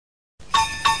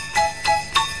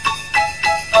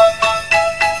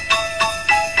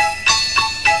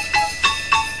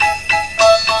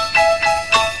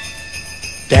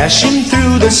dashing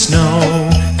through the snow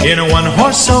in a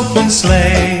one-horse open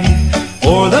sleigh.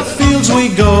 O'er the fields we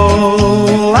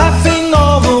go, laughing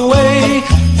all the way.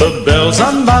 The bells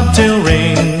on bobtail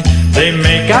ring, they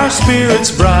make our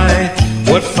spirits bright.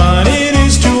 What fun it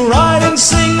is to ride and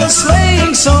sing a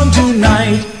sleighing song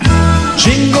tonight.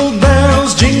 Jingle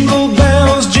bells,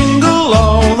 jingle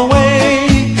all the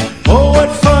way. Oh,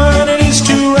 what fun it is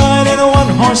to ride in a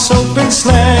one-horse open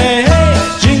sleigh.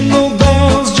 Jingle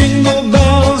bells, jingle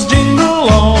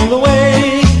all the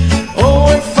way. Oh,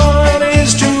 what fun it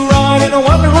is to ride in a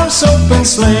one-horse open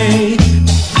sleigh.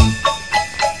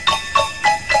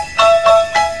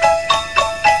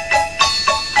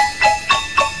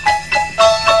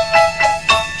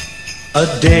 A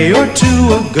day or two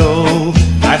ago,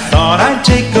 I thought I'd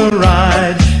take a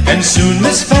ride, and soon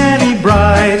Miss Fanny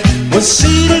Bright was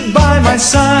seated by my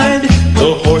side.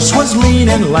 The horse was lean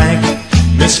and lank,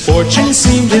 misfortune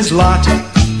seemed his lot.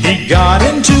 He got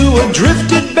into a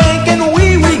drifted bank, and we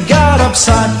got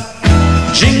upset.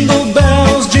 Jingle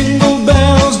bells,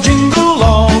 jingle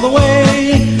all the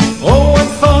way. Oh, what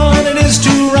fun it is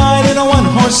to ride in a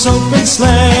one-horse open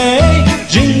sleigh.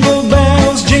 Jingle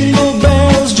bells, jingle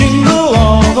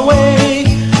all the way.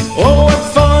 Oh, what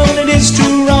fun it is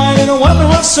to ride in a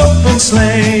one-horse open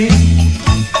sleigh.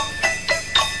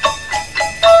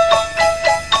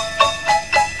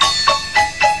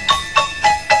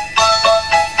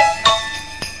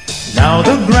 Now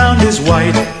the ground is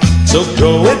white, so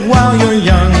go it while you're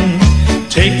young.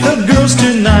 Take the girls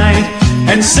tonight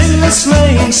and sing the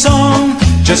sleighing song.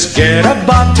 Just get a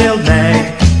bobtailed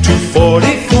nag,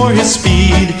 240 for his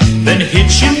speed. Then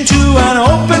hitch him to an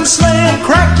open sleigh and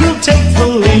crack, you'll take the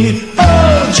lead.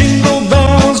 Oh, jingle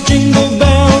bells,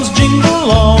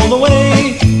 jingle all the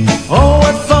way. Oh,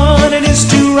 what fun it is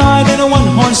to ride in a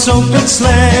one-horse open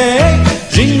sleigh.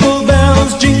 Jingle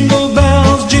bells, jingle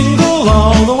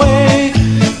all the way.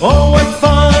 Oh, what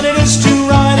fun it is to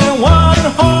ride in a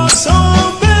one-horse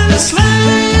open sleigh.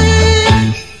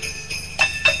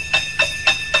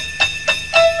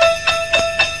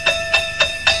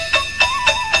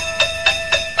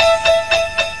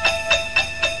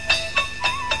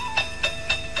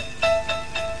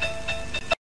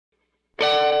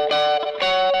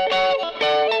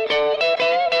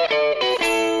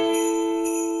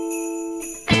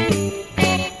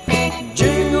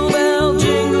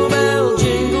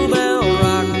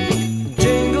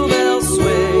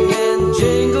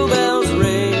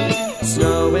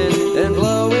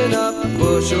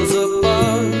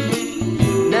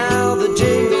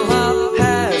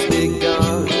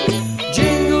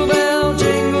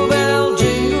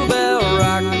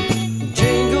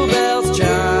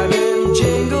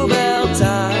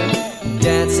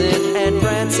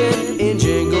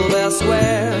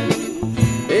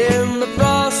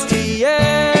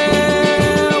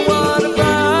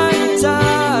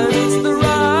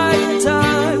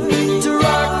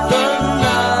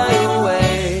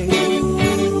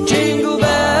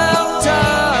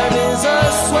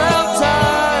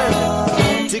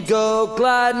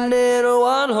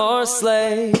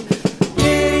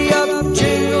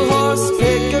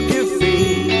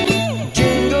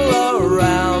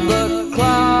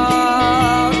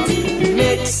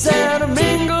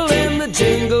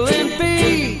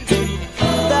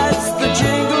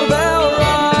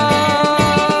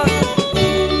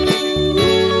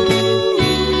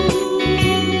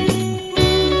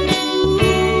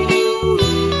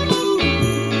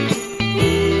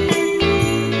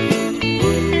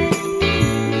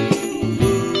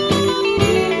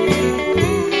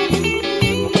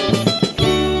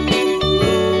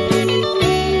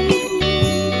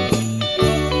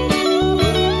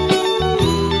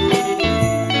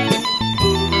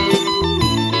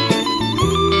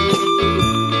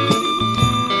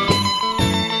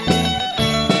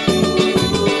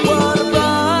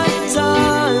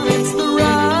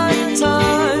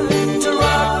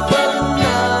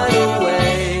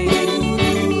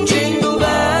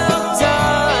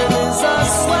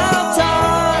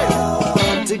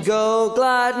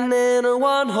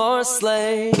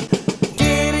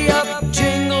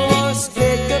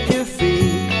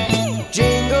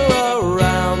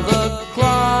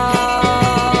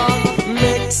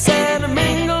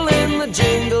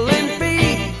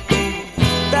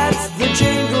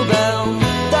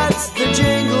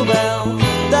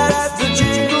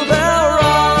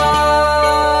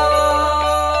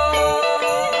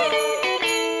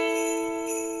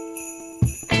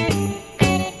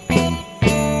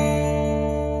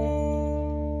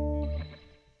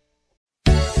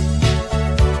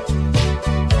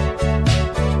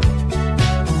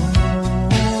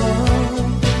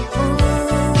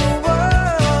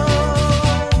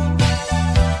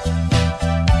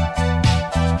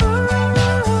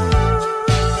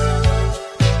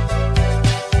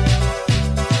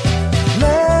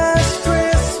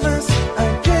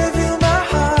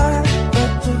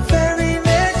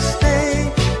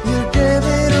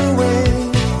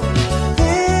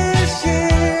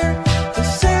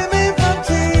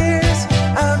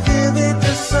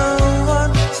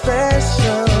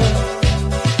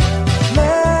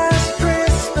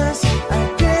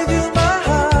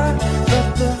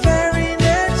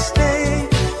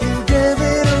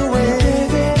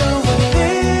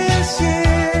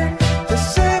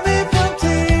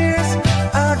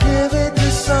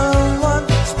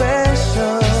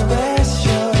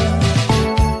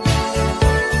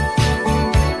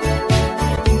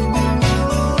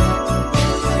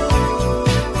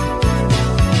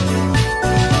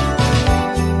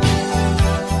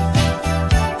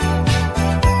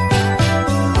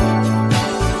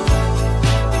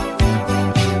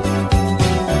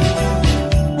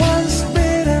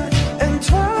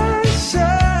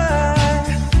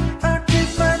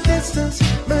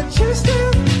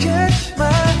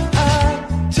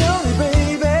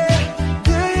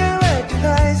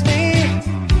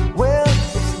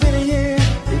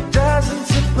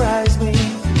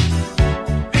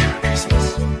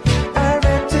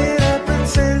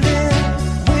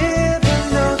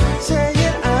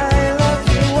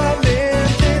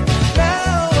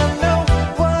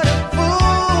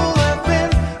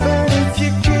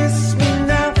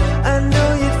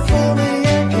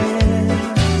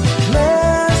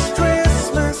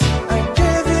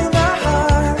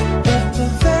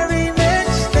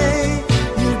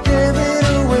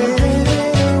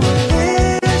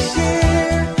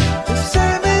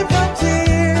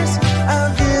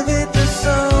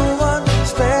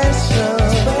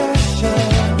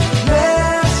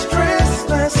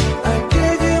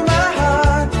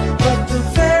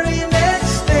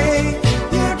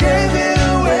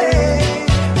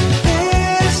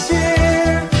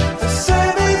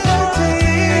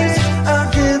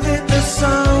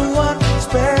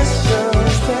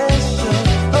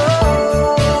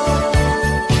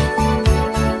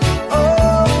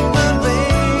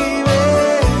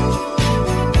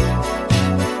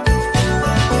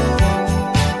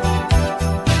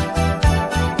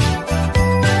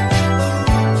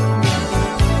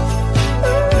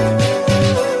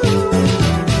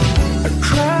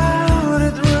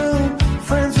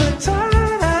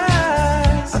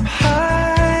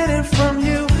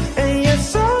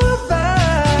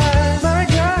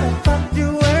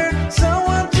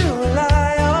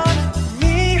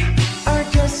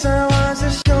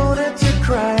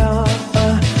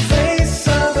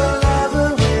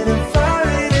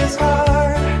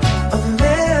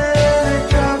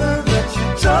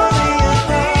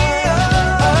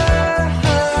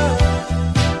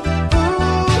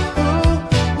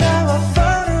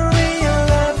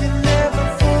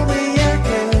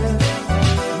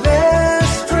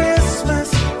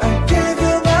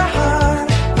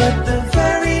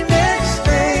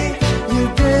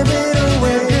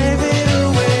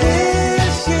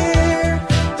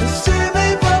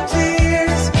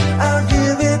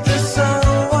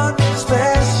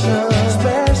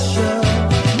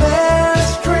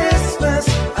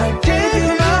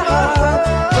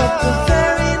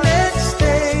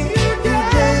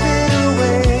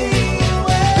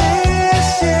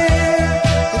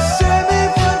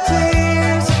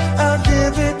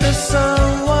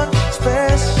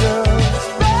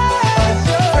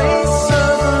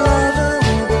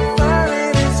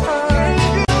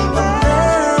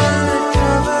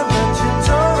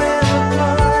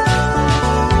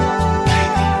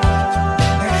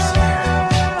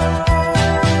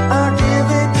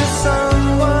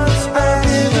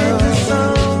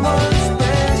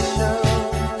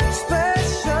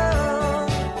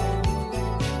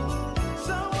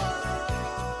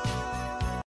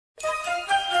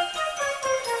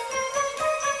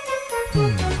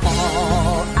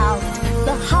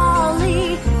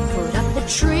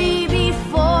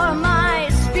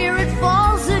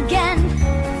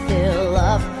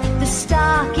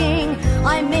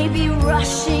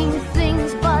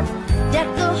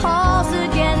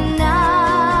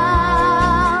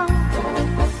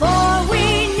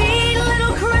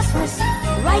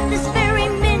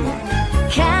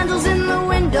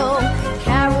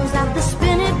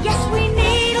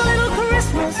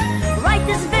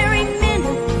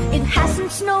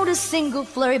 single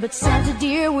flurry, but Santa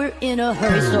dear, we're in a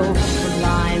hurry. So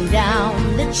climb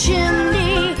down the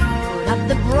chimney, put up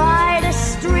the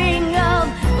brightest string of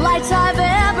lights I've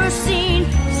ever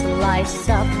seen. Slice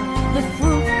up the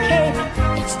fruitcake,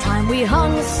 it's time we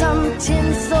hung some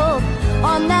tinsel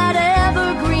on that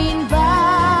evergreen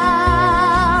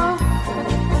bough.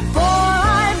 For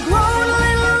I've grown a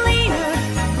little leaner,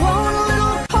 grown a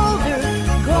little colder,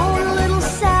 grown a little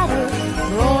sadder,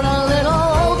 grown a little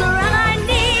older, and I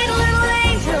need a little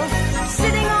angel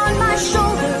sitting on my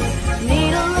shoulder,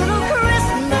 need a little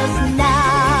Christmas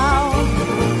now.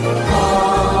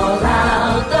 Call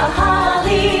out the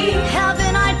holly,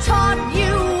 haven't I taught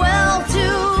you well to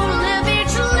live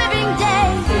each living day?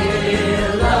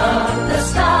 Fill up the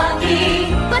stocking.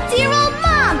 But dear old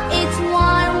Mom, it's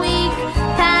 1 week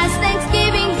past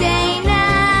Thanksgiving Day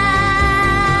now.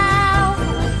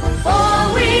 For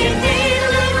we need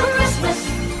a little Christmas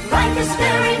right this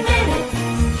very minute.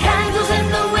 Candles in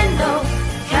the window,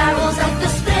 carols at the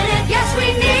spinet. Yes, we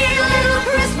need a little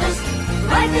Christmas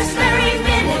right this very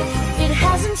minute. It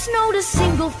hasn't snowed a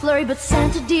single flurry, but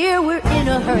Santa dear, we're in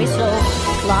a hurry. So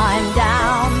climb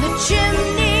down the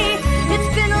chimney. It's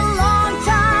been a long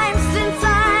time since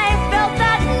I felt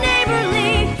that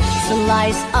neighborly.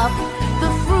 Slice up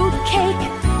the fruitcake,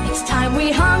 it's time we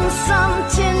hung some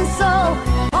tinsel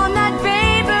on that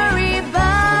bakery bough.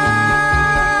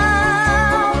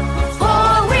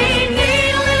 For we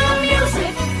need a little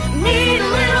music, need a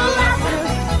little laughter,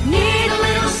 need a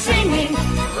little singing,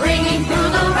 ringing through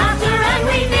the rafter, and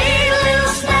we need a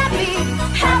little snappy,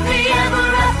 happy ever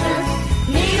after,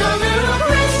 need a little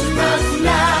Christmas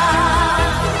now.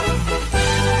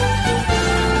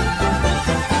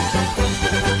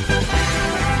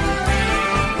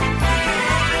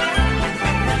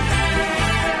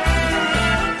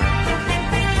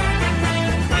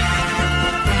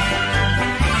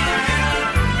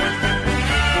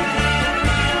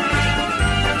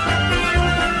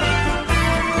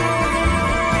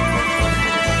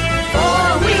 For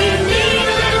we need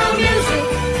a little music,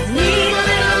 need a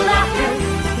little laughter,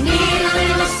 need a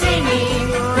little singing,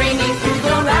 ringing through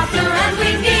the rafter, and we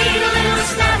need a little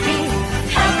snappy,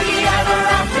 happy ever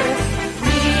after,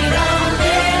 need a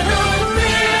little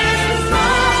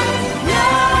Christmas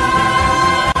now.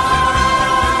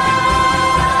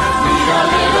 Need a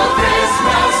little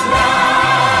Christmas now.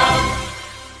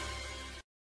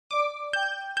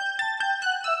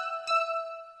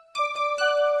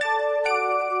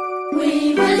 We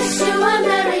wish you a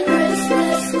Merry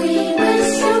Christmas. We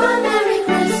wish you a Merry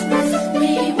Christmas.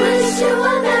 We wish you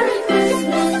a Merry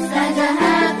Christmas and a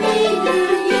Happy New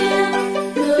Year.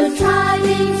 Good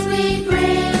tidings we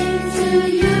bring to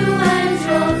you and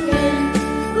your kin.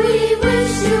 We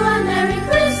wish you a Merry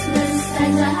Christmas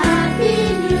and a Happy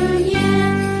New Year.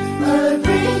 Oh,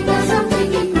 bring us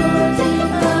something important.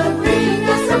 Oh, bring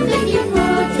us something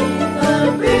important. Oh,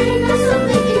 bring us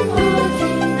something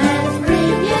important. Let's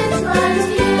bring it right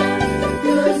here.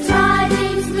 Good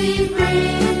tidings we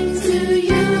bring to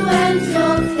you and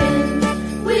your kin.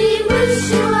 We wish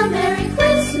you a Merry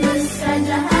Christmas and a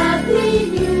Happy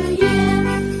New Year.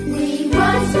 We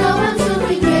won't go until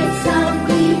we get some.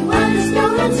 We won't go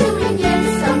until we get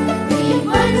some. We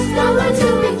won't go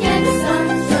until we get some.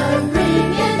 So bring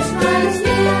it right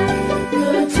here.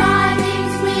 Good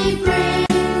tidings we bring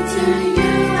to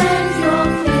you and your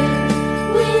kin.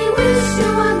 We wish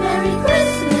you a Merry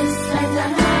Christmas and a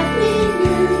Happy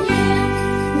New Year.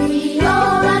 We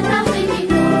all are nothing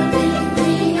important.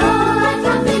 We all are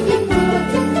nothing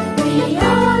important. We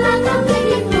all are nothing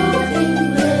important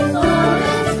with all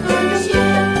its good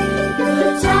cheer.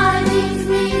 Good tidings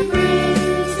we bring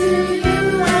to you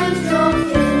and your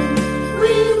kin.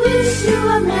 We wish you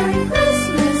a Merry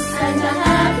Christmas and a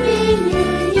Happy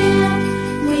New Year.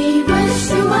 We wish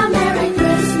you a Merry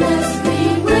Christmas. We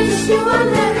wish you a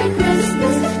Merry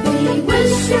Christmas. We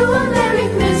wish you a Merry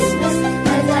Christmas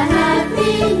and a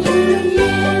Happy New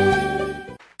Year.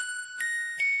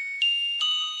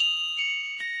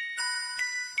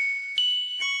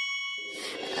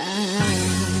 I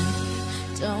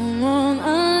don't want a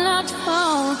lot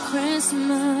for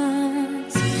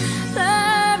Christmas.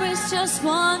 There is just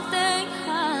one thing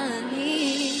I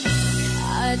need.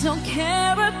 I don't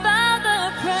care about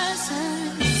the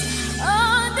presents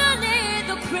underneath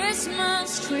the Christmas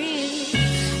tree.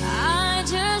 I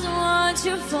just want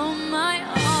you for my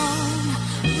own,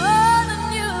 more than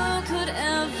you could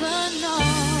ever know.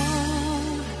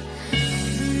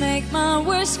 Make my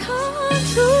wish come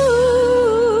true.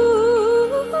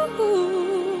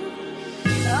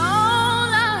 All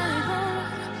I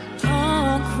want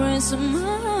on Christmas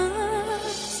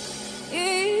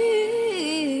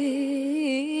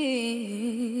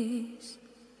Eve.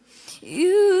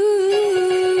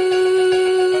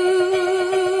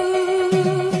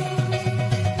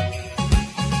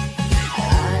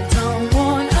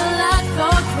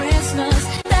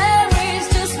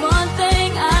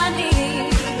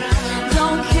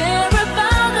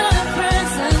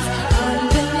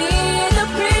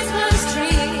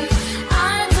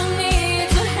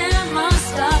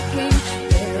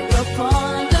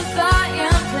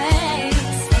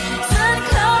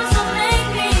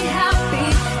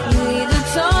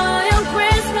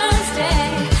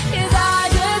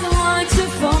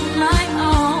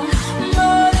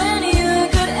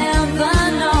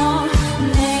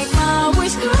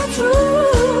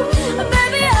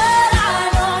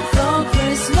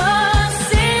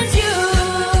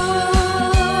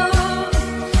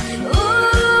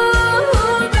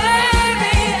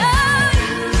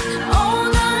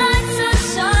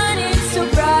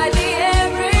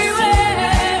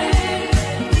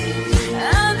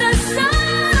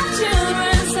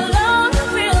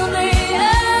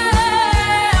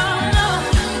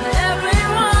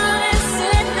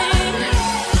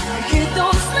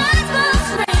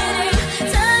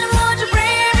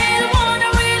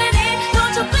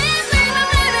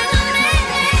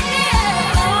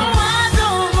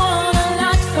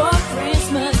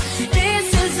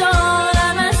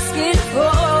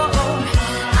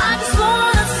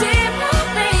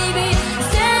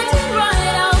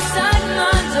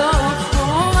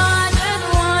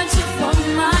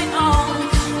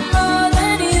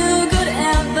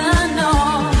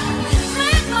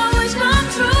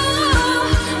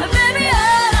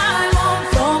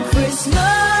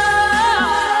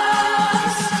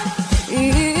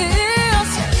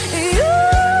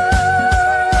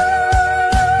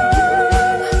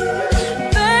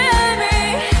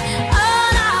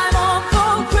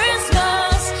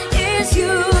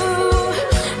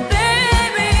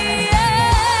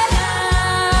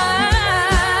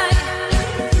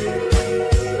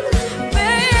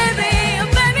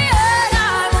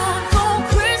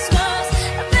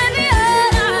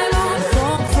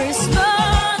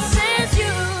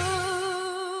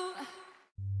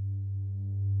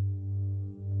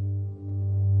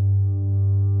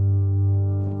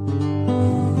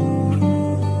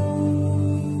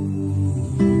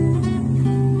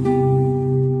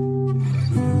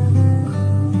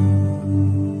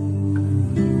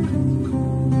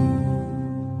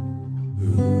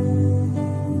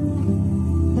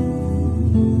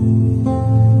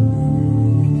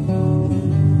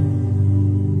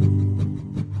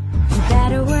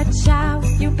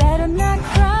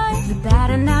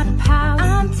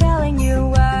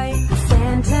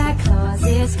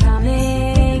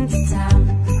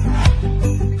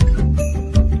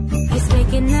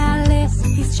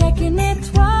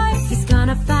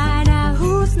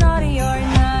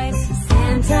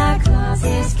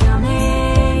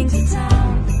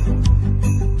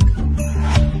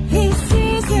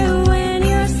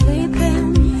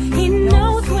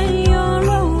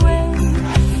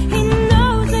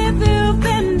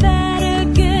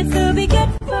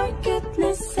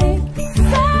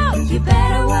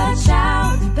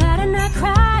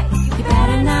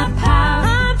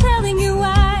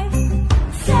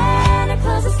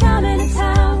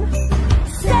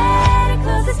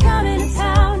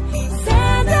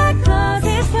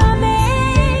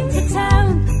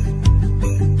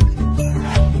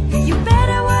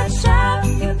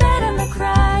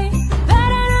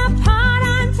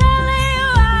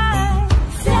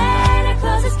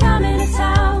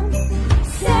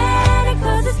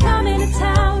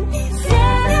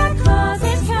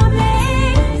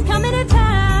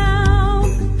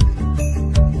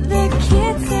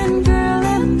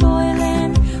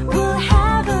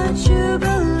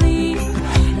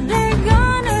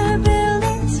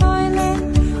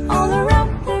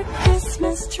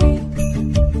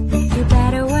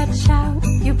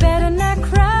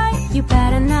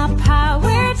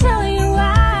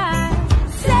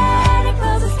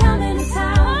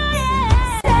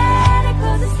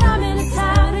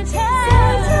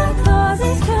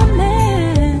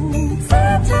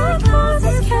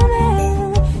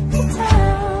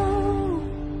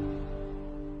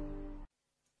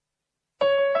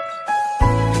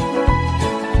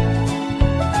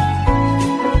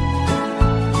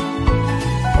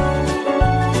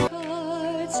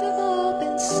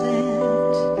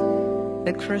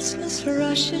 The Christmas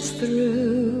rushes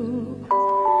through,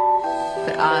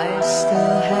 but I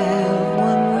still have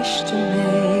one wish to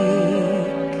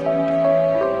make,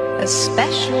 a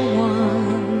special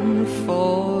one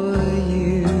for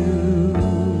you.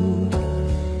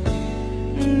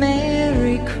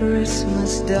 Merry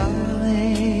Christmas, darling.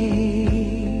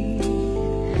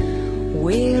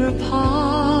 We're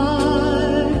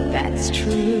apart, that's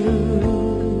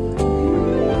true,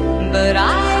 but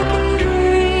I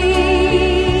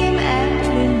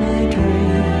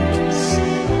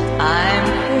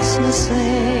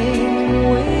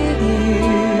Christmasing with you.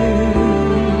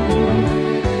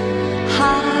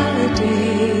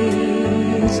 Holidays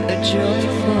are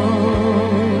joyful,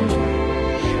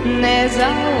 there's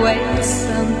always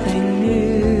something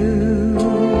new,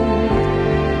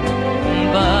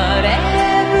 but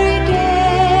every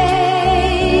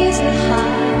day's a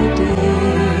holiday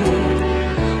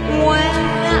when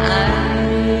I'm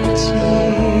with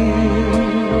you.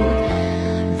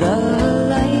 The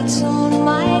lights on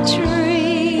my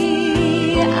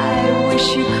tree, I wish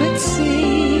you could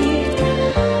see,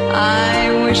 I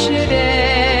wish it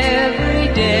every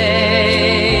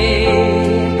day.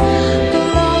 The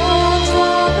logs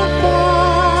on the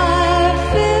fire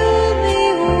fill me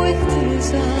with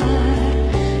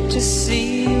desire to see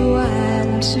you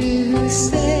and to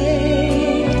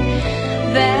say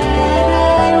that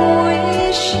I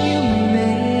wish you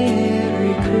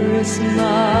Merry Christmas.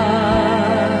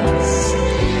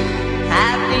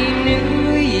 Happy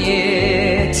New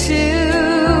Year too.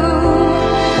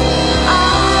 I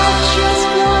just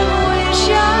one wish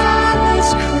on this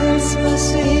Christmas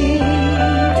Eve,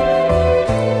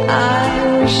 I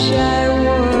wish I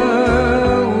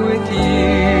were with you.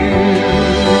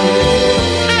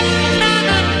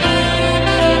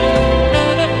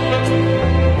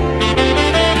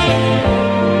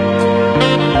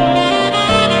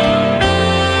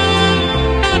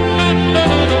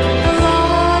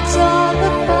 Logs on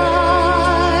the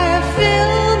fire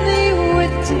fill me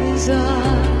with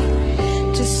desire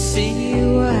to see you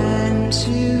and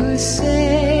to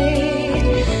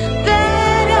say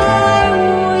that I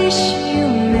wish you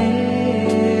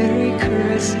Merry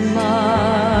Christmas.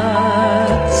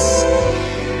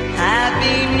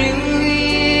 Happy New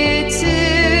Year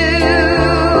too.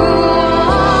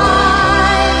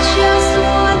 I just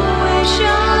one wish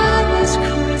on this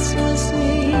Christmas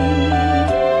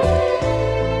Eve,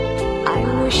 I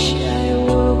wish I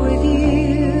were with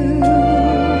you.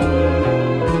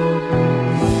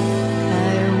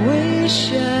 I wish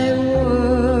I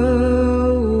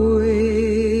were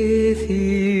with you.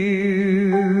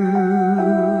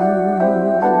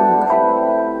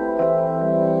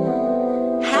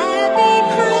 Happy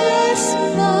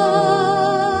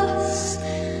Christmas,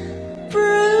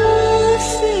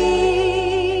 Brucey.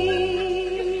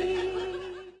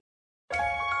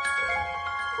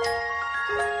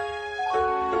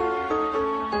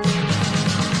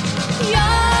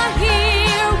 You're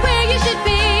here where you should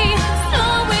be.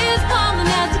 Snow is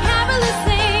falling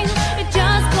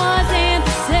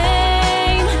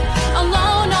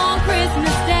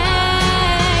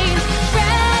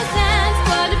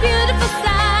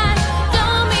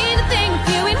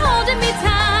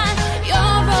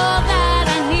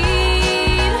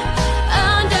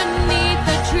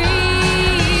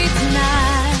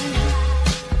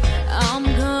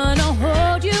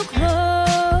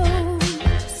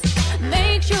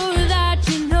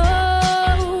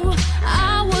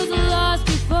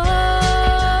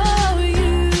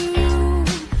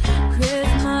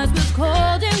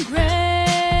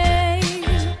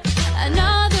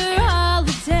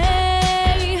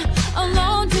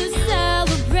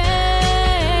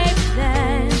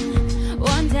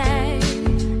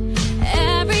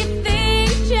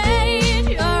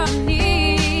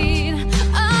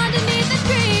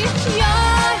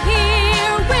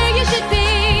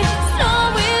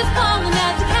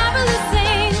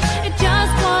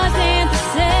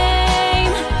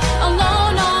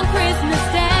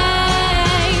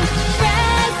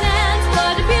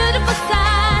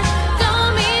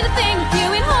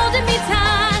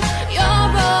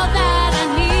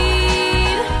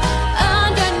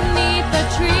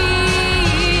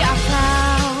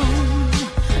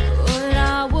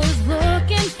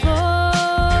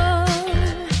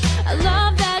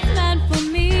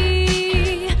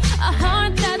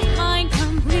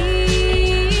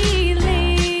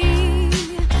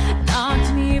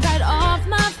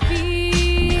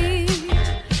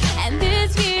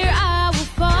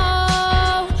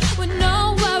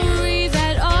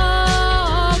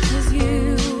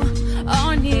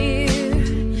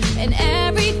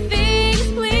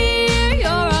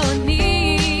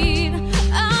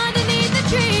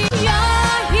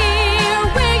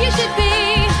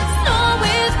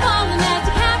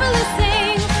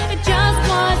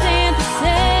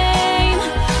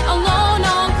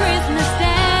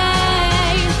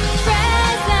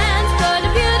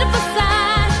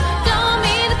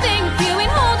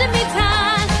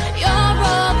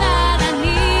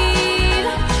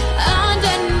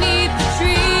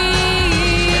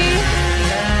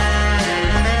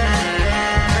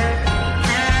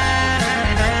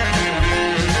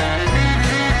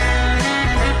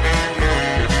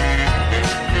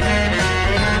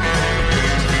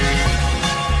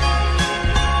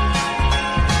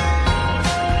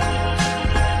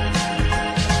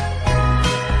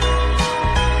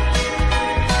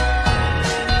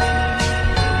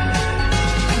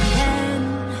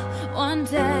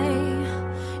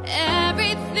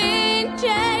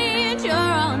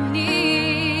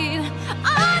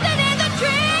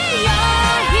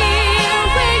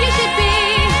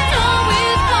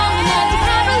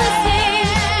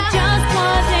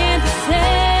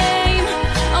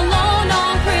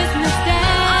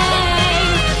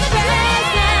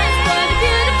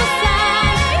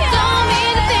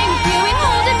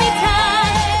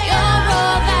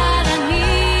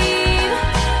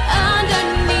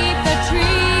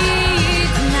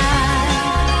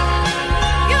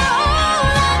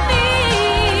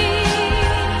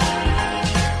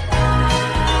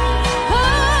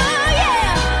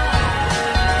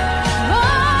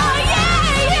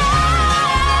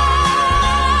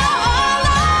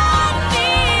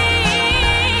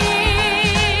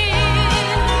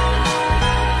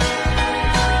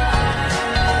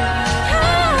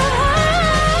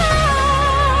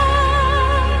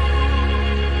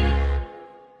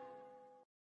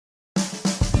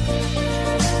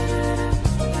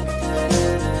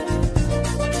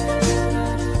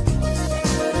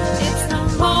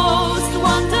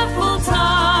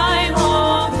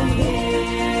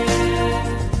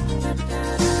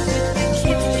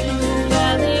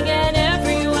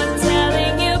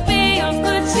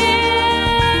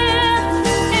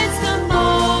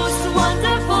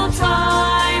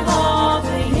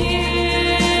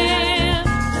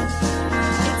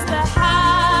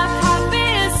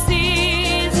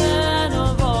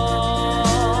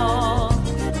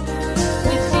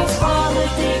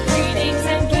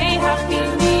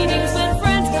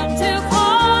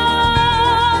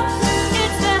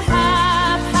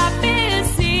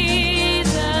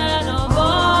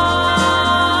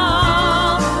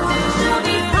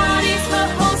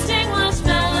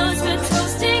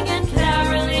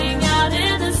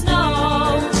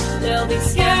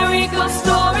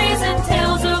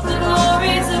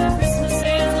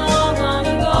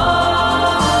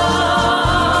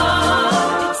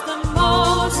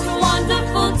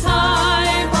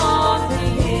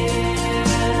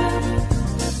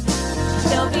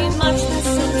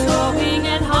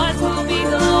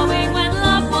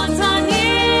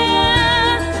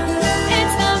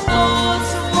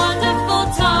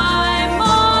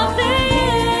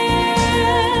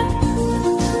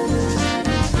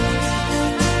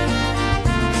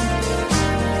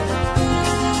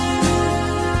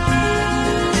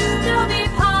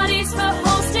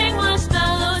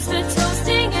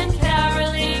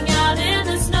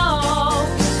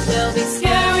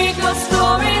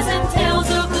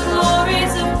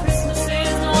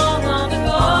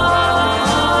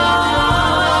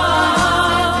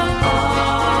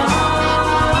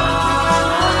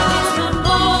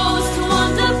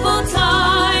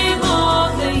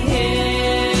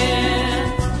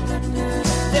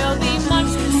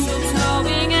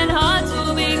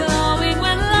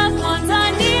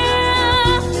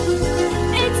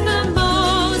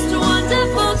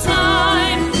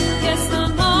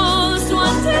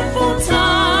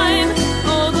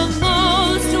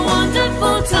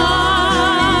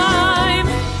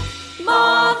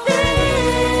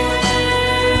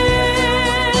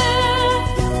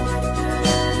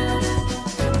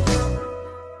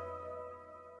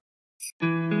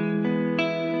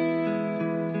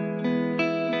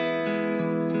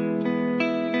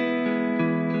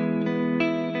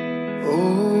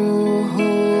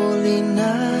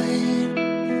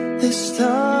The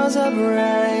stars are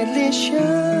brightly shining.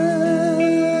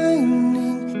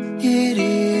 It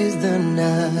is the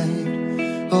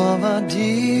night of our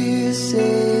dear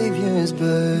Savior's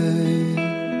birth.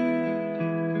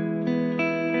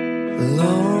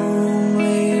 Long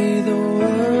lay the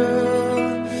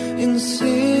world in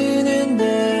sin and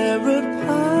error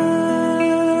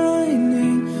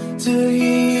pining, till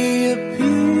He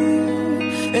appeared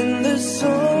and the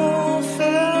soul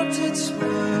felt its worth.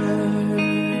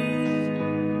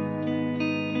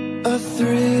 A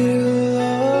thrill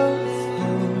of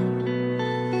hope,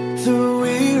 the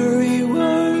weary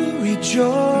world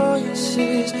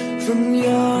rejoices from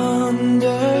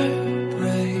yonder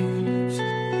praise.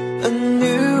 A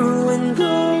new and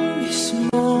glorious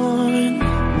morn.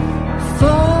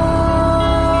 Fall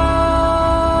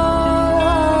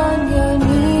on your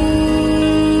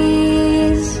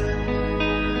knees.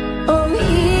 Oh,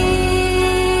 hear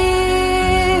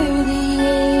the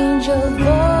angel voices.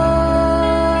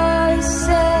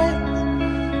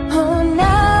 Oh,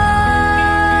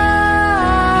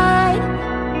 night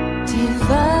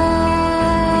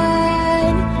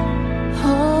divine.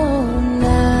 Oh,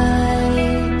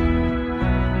 night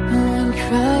when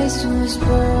Christ was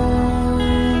born.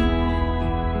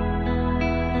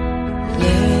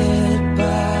 Led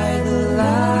by the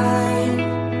light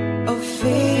of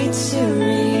faith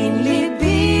serenely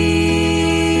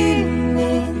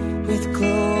beaming, with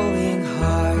glowing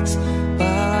hearts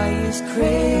by His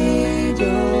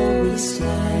cradle we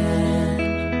stand.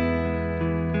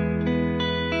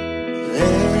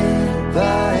 Led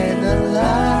by the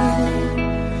light,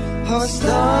 our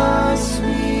stars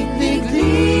sweetly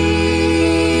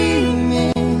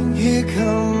gleaming. Here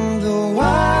come the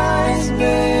wise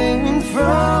men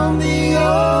from the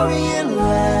Orient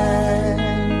land.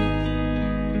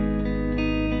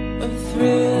 A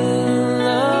thrill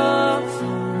of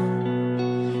hope,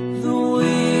 the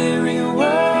weary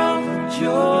world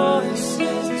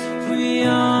rejoices, for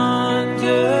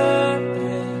yonder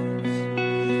breaks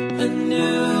a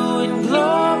new and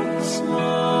glorious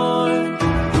morn.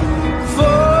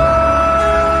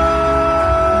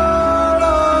 Fall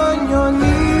on your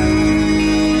knees.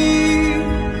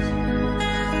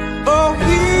 Oh,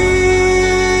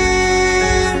 hear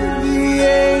the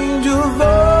angel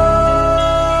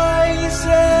voices.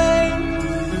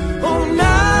 Oh,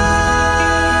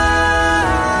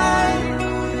 night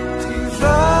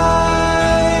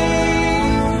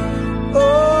divine.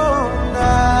 Oh,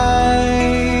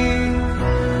 night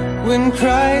when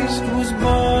Christ was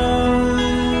born.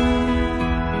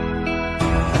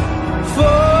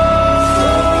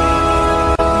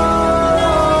 Fall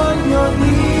on your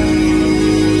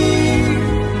knees.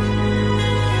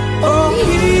 Oh,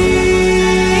 hear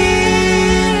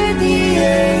the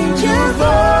angel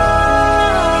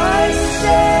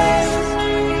voices.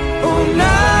 Oh,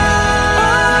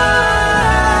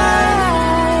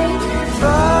 night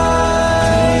divine.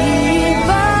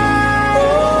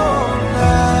 Oh,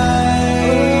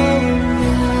 night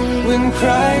when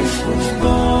Christ was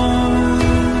born.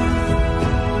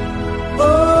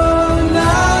 Oh,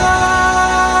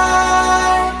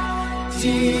 night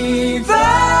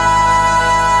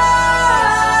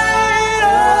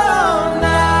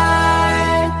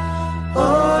divine.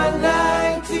 Oh,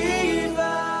 night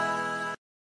divine.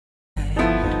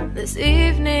 This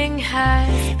evening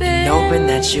has been Hoping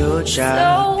that you'll so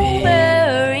drop in.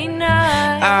 very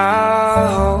nice. I'll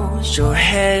hold your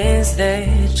hands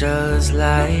there just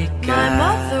like My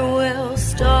mother will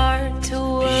start to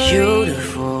worry.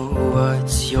 Beautiful,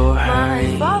 what's your My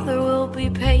hurry? father will be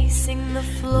pacing the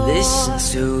floor. Listen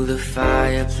to the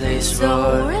fireplace So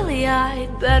roar. really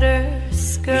I'd better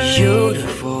scurry.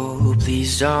 Beautiful,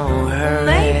 please don't hurry.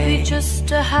 Maybe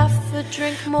just a half a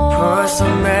drink more. Pour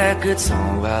some records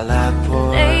on while I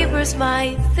pour. Neighbors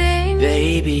might think,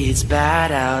 Baby, it's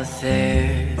bad out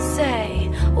there. say,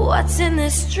 what's in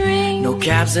this drink? No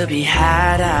cabs to be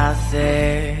had out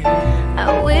there. I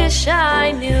wish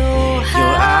I knew how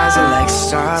Your eyes are like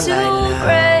starlight to now.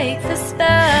 break the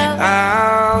spell.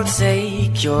 I'll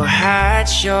take your hat,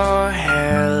 your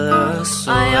hair looks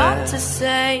so I ought to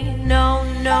say no,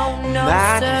 no, no,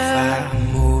 Mind sir. if I'm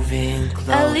moving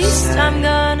closer? At least I'm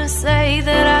gonna say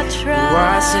that I tried.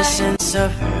 What's the sense of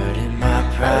hurting my I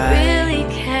pride? really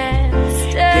can't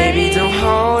stay. Baby, don't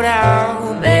hold out.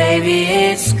 Baby,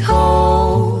 it's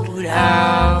cold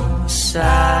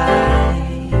outside.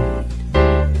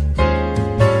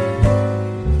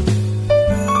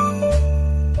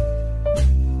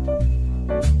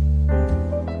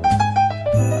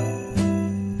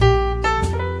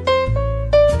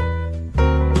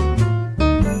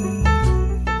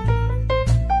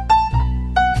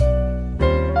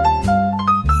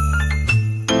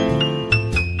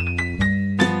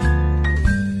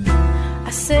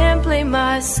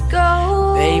 must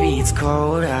go. Baby, it's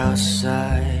cold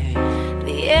outside.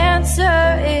 The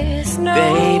answer is no.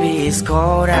 Baby, it's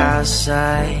cold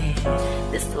outside.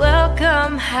 This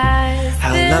welcome has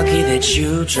How been lucky that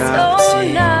you dropped so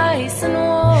in. nice and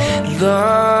warm.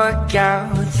 Look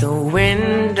out the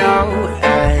window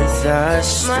at the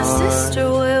storm. My sister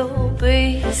will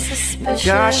be suspicious.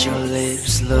 Gosh, your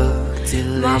lips look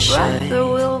delicious. My brother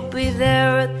will be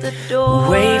there at the door.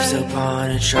 Waves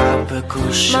upon a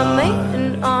tropical shore. My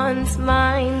maiden aunt's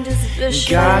mind is vicious.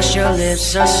 Gosh, your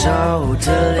lips are so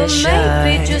delicious. Or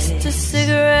maybe just a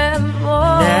cigarette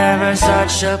more. Never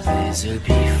such a blizzard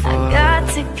before. I got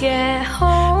to get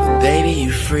home. Baby,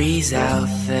 you freeze out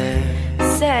there.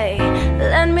 Say,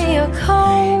 lend me a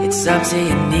comb. It's up to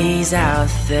your knees out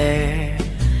there.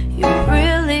 You've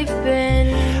really been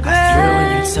I thrill when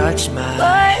you touch my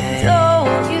but head.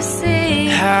 don't you see?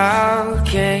 How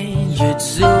can you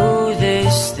do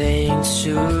this thing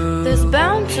to There's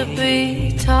bound to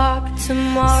be talk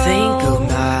tomorrow. Think of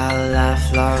my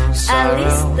lifelong sorrow. At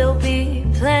least there'll be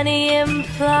plenty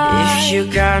implied. If you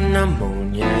got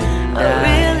pneumonia and I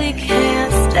really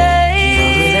can't stay.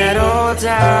 Put that all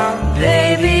down.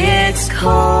 Baby, it's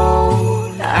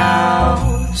cold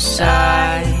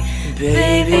outside.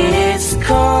 Baby, it's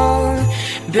cold.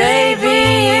 Baby,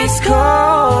 it's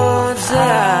cold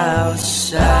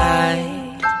outside.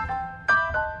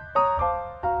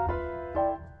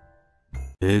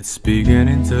 It's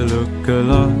beginning to look a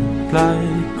lot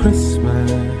like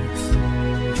Christmas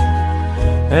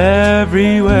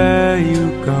everywhere you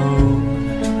go.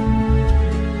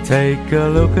 Take a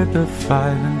look at the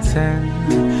 5 and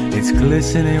 10. It's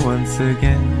glistening once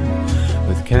again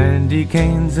with candy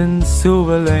canes and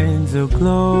silver lanes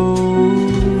aglow.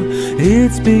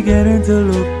 It's beginning to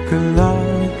look a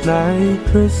lot like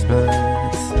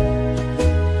Christmas.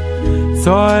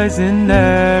 Toys in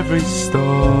every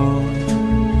store,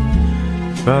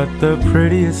 but the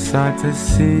prettiest sight to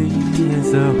see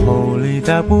is the holy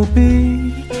that will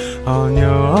be on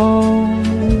your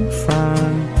own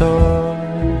front door.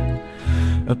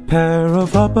 A pair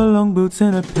of upper-long boots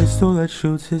and a pistol that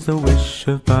shoots is the wish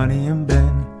of Barney and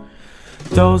Ben.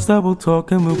 Dolls that will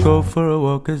talk and will go for a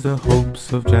walk is the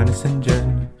hopes of Janice and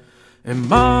Jen. And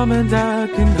Mom and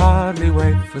Dad can hardly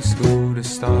wait for school to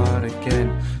start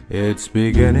again. It's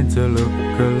beginning to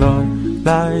look a lot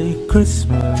like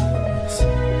Christmas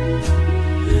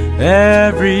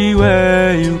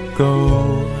everywhere you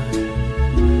go.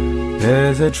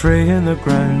 There's a tree in the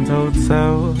Grand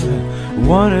Hotel,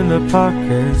 one in the park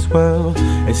as well.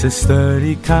 It's a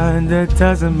sturdy kind that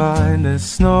doesn't mind the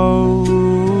snow.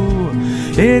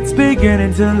 It's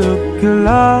beginning to look a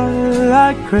lot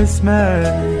like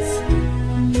Christmas.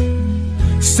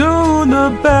 Soon the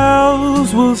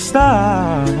bells will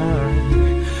start,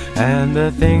 and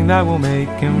the thing that will make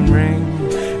him ring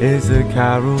is a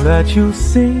carol that you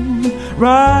sing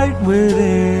right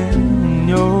within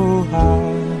your heart.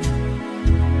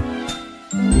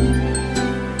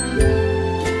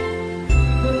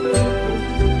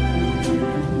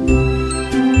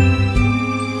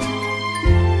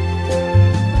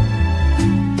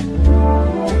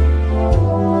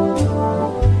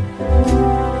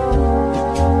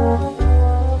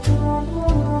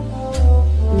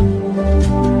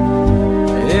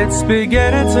 It's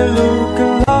beginning to look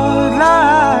a lot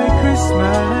like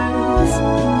Christmas.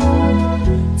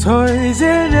 Toys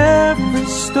in every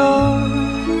store,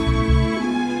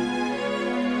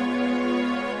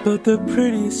 but the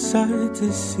prettiest sight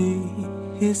to see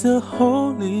is the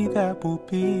holy that will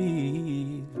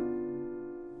be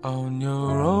on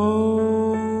your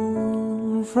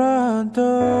own front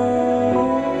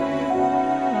door.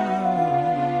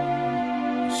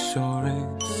 Sure,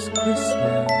 it's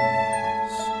Christmas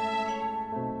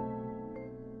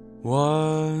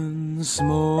once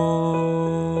more.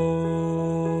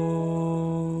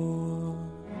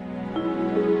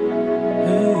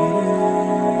 Hey.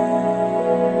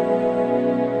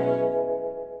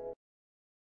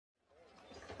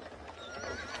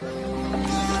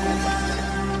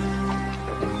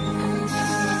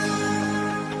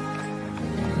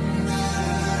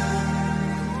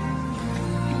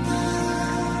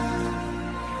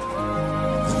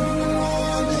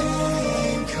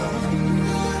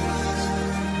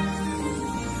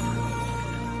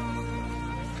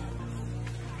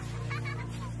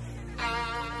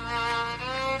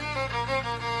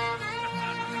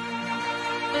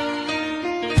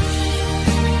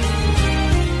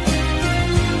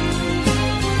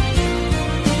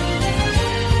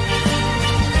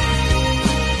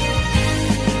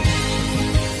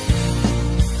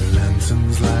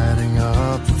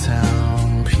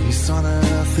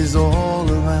 is all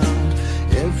around.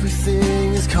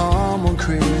 Everything come on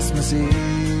Christmas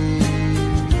Eve.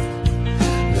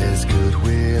 There's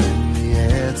goodwill in the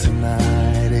air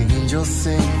tonight. Angels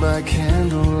sing by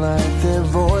candlelight, their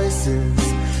voices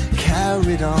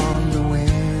carried on the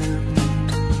wind.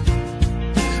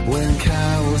 When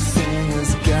carol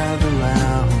singers gather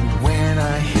round, when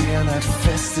I hear that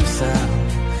festive sound,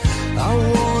 I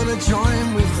wanna join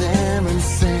with them and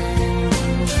sing.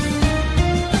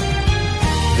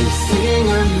 They sing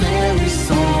a merry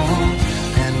song,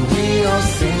 and we all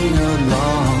sing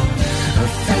along, a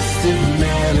festive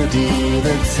melody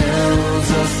that tells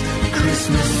us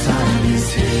Christmas time is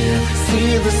here.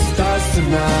 See the stars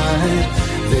tonight,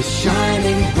 they're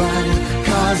shining bright,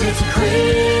 'cause it's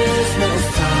Christmas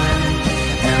time,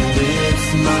 and it's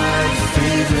my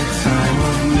favorite time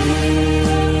of year.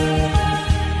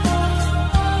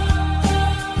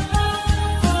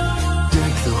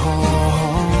 Deck the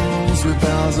halls with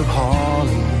boughs of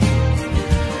holly,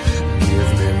 give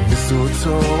me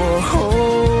mistletoe.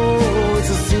 Oh,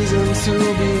 it's a season to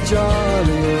be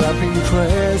jolly, wrapping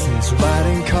presents,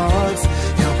 writing cards,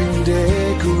 helping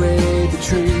decorate the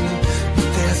tree. But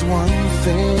there's one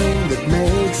thing that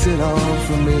makes it all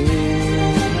for me.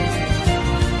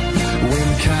 When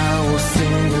carol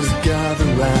singers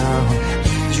gather round,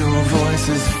 angel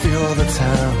voices fill the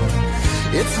town.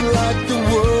 It's like the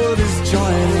world is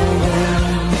joining in.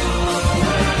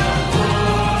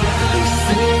 They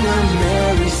sing a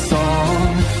merry song,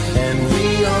 and we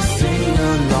all sing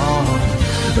along,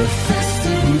 the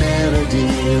festive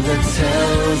melody that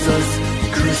tells us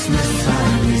Christmas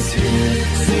time is here.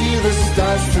 See the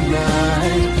stars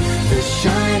tonight, they're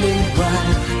shining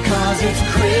bright, 'cause it's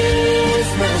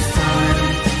Christmas time,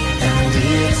 and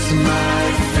it's my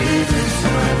favorite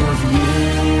time of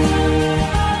year.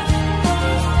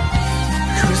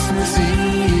 Christmas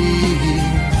Eve,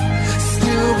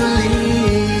 still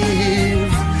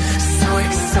believe, so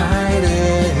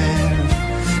excited,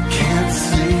 can't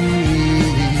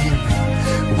sleep.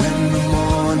 When the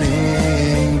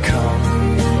morning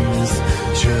comes,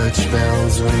 church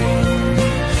bells ring,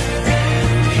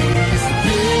 and he's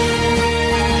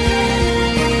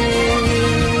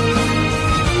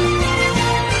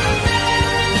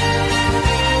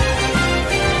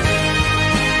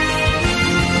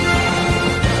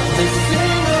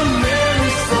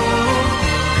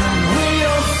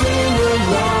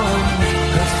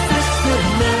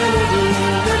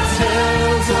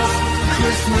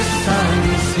Christmas time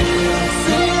is here.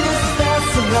 See the stars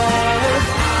tonight,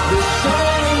 they're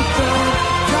shining bright,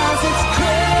 'cause it's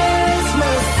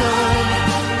Christmas time,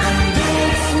 and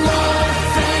it's my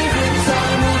favorite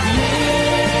time of year.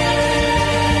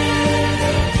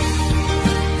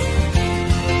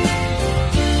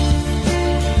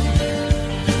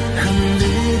 And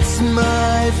it's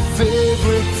my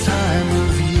favorite time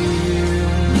of year.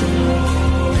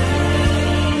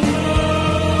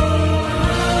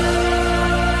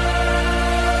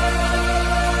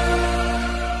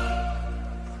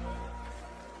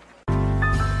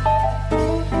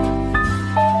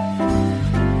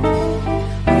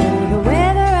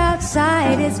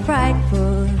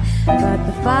 Frightful, but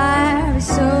the fire is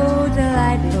so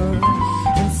delightful.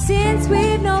 And since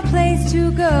we've no place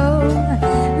to go,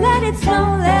 let it snow,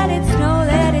 let it snow,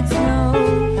 let it snow.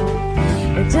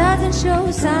 It doesn't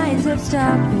show signs of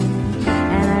stopping,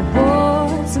 and I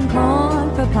bought some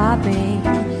corn for popping.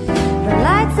 The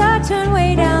lights are turned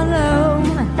way down low.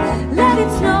 Let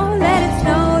it snow, let it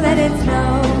snow, let it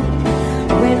snow.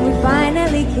 When we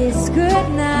finally kiss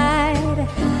goodnight,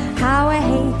 how I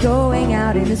hate going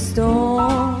out in the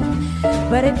storm.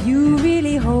 But if you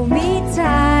really hold me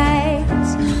tight,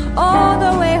 all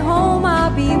the way home I'll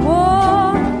be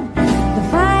warm. The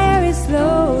fire is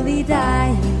slowly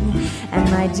dying, and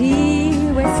my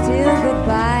dear, we're still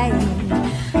goodbye.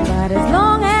 But as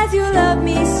long as you love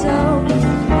me so,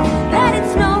 let it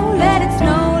snow, let it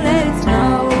snow, let it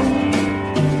snow.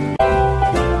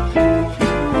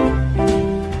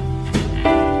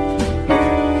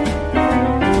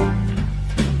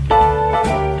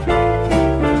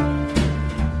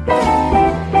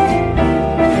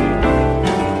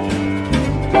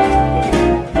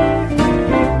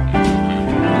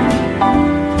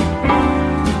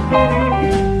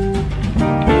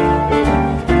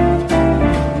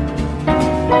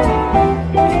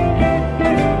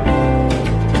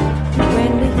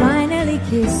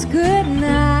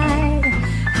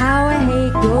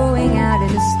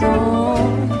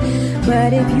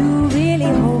 But if you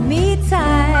really hold me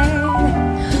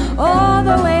tight, all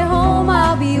the way home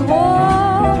I'll be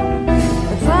warm.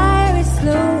 The fire is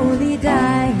slowly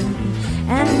dying,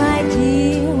 and my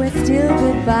dear, we're still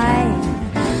goodbye.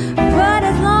 But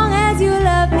as long as you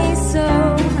love me so,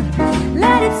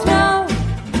 let it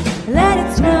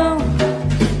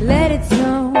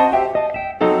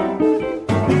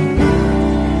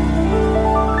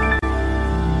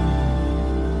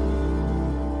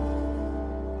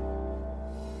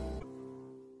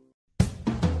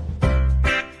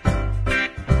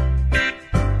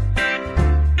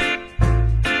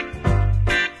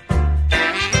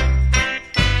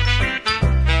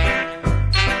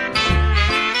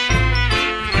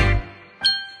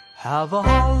Have a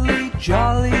holly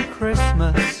jolly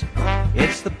Christmas,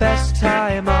 it's the best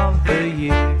time of the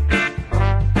year.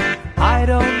 I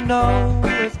don't know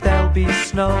if there'll be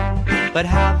snow, but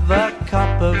have a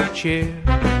cup of cheer.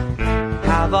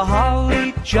 Have a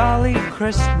holly jolly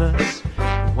Christmas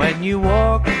when you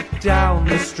walk down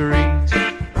the street.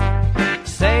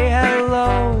 Say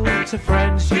hello to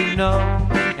friends you know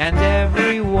and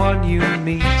everyone you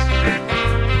meet.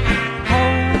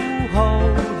 Ho,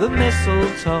 ho, the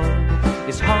mistletoe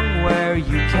is hung where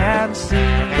you can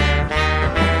see.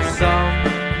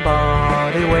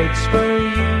 Somebody waits for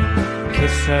you,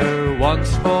 kiss her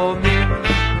once for me.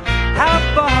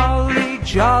 Have a holly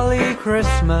jolly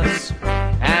Christmas,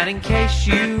 and in case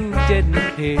you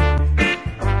didn't hear,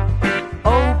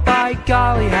 oh by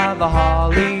golly, have a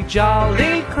holly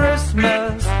jolly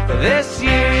Christmas this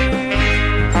year.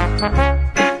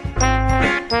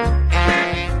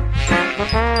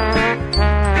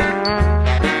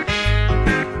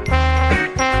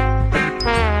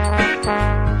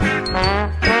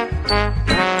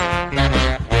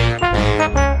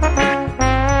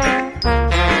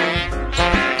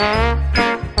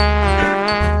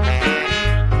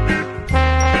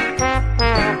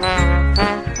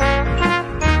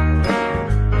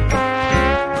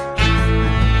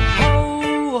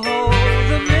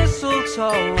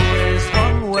 Is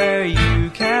hung where you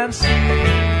can see.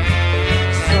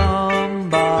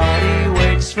 Somebody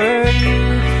waits for you,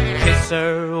 kiss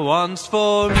her once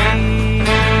for me.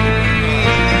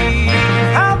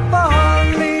 Have a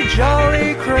holly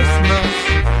jolly Christmas,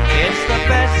 it's the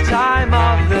best time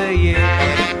of the year.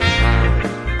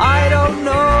 I don't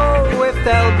know if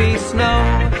there'll be snow,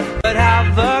 but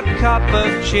have a cup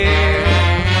of cheer.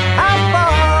 Have a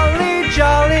holly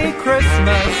jolly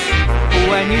Christmas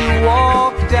when you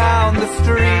walk down the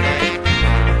street.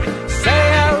 Say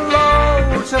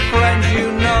hello to friends you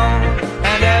know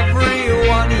and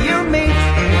everyone you meet.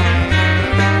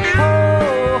 Ho,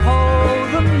 ho,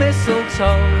 the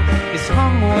mistletoe is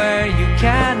hung where you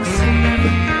can see.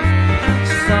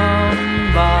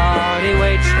 Somebody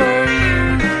waits for you,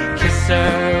 kiss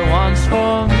her once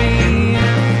for me.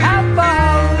 Have a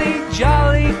holly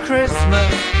jolly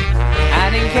Christmas,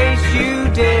 and in case you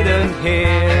didn't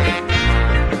hear,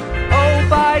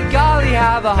 by golly,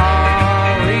 have a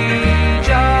holly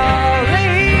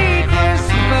jolly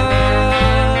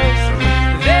Christmas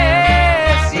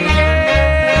this year.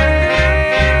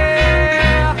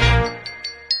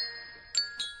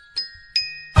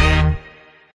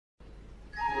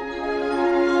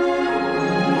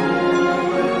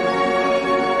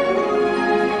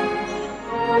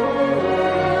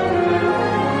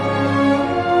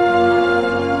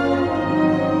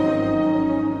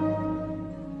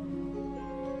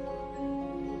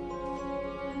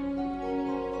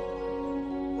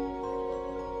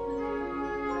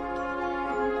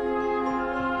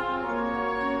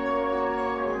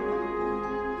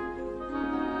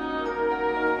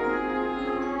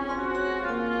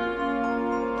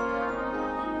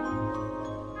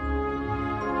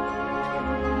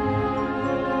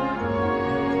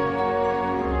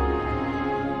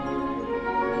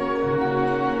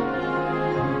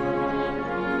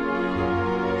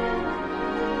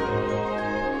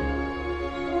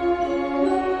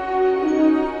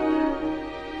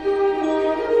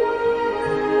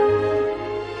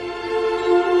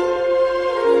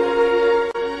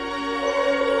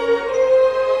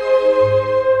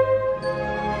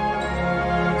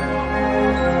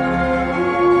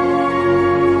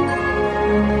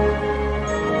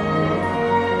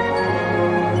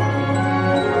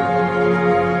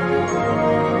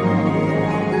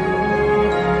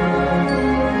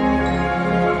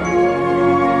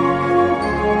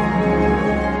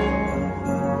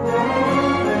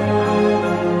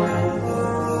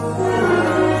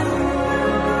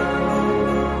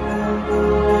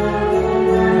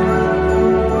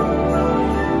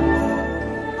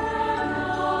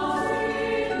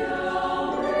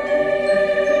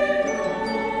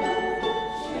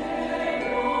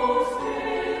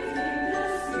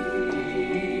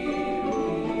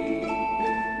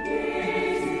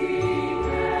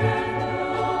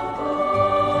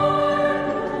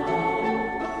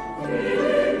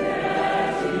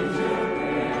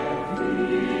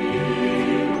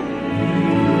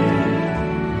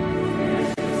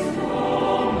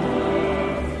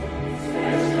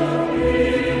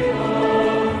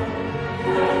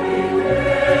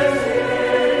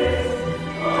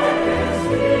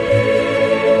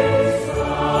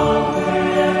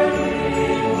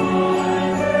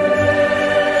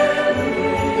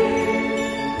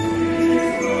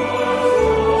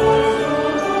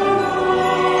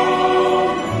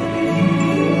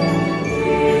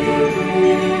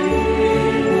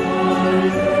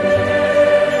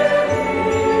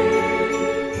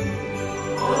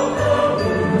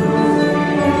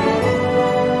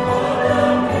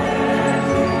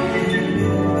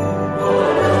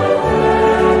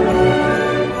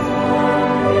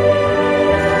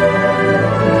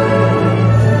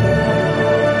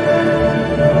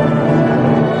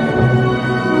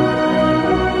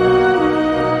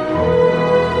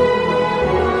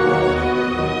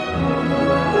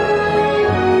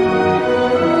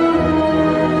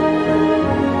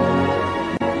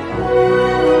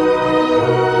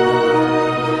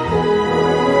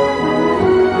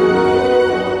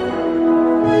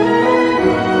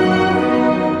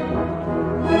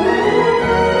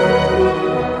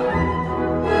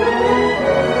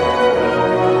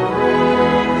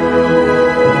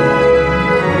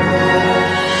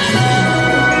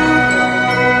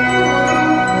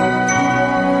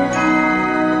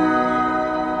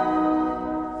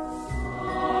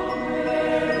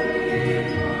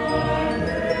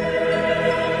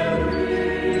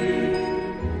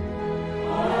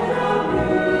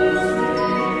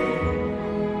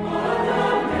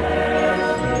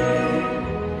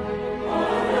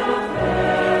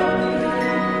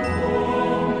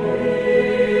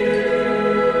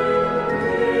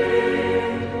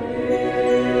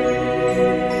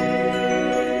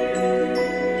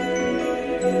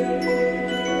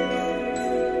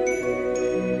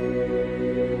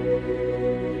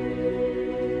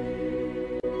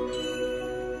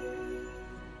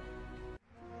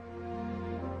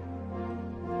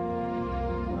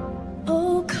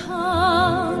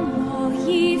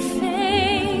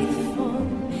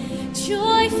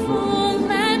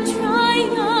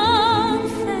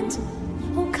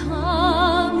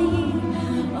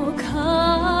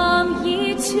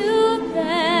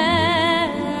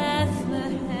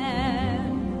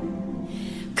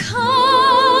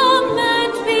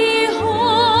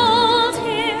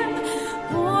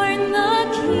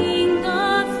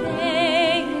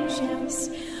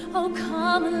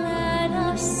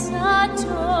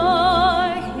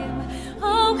 adore him.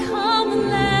 Oh, come,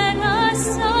 let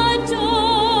us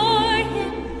adore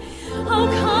him. Oh,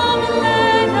 come,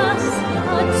 let us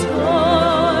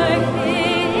adore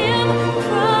him.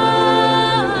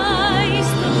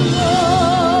 Christ the Lord.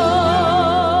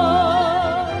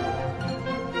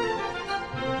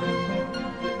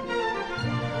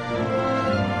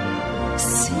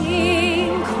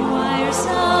 Sing, choirs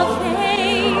of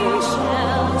angels,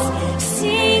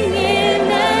 sing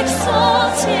in exaltation.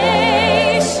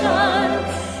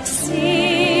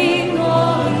 Sing,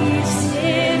 all ye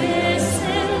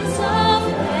citizens of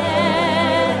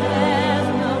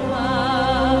heaven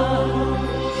above.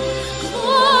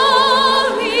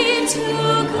 Glory to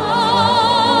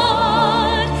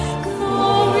God,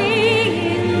 glory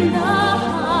in the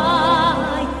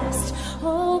highest.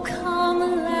 Oh, come,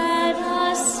 let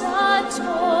us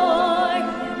adore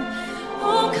him.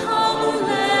 Oh, come,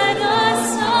 let us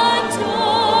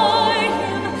adore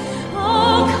him.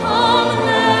 Oh, come,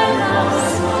 let us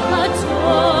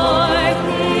adore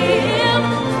him.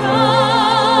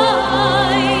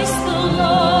 Christ the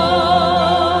Lord.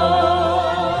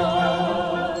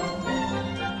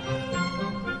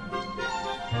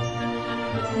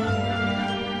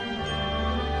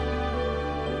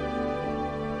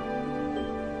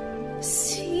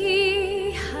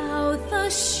 See how the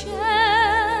shepherds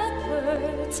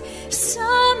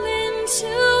summon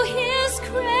to his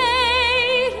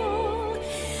cradle,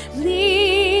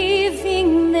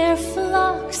 leaving their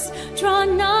flocks draw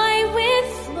nigh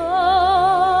with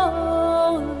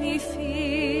lowly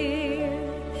fear.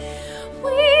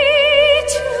 We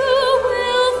too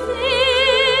will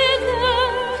thither,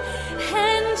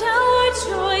 and our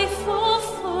joyful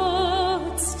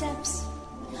footsteps.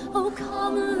 Oh,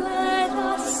 come, let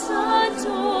us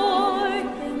adore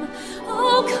him.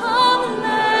 Oh, come,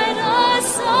 let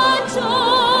us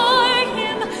adore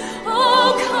him.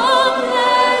 Oh, come,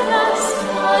 let us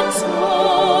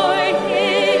adore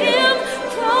him.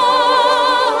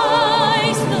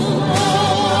 Christ the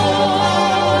Lord.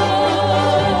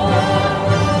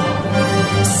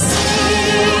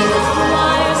 Sing,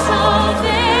 choirs of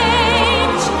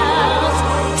angels,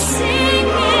 sing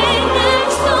in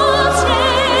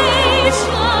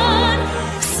exaltation.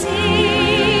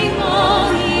 Sing,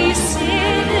 all ye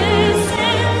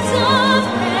citizens of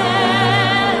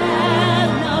heaven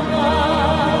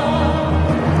above.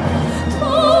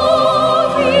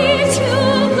 Glory to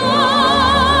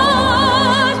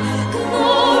God,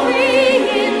 glory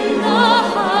in the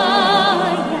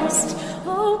highest.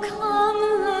 Oh, come,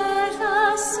 let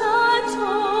us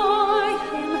adore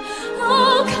him.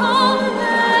 Oh, come,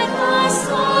 let us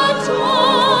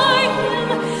adore him.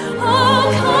 Oh,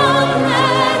 come,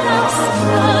 let us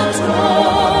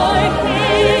adore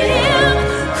him.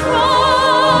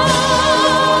 Christ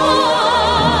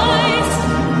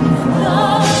the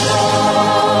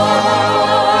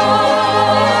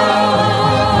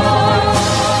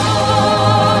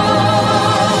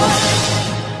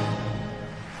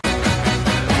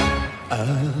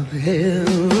I'll have a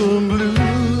blue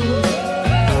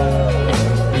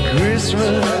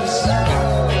Christmas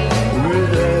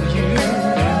without you.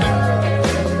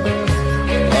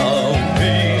 I'll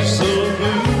be so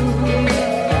blue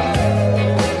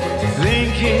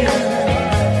thinking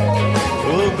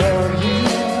about you.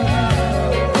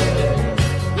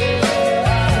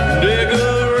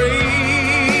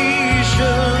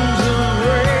 Decorations of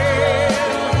red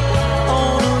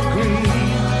on a green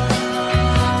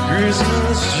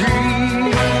Christmas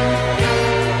tree.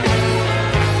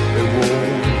 It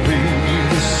won't be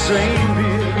the same,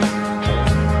 dear,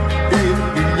 if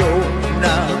you're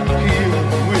not here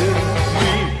with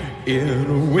me. In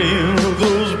a wind of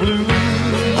those blue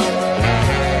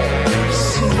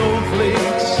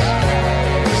snowflakes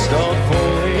start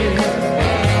falling.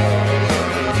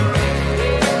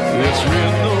 It's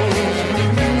when those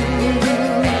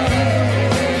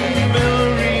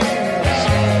memories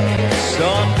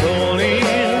start calling.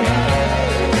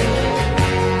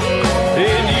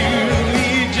 And you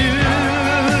need doing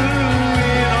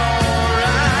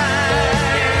alright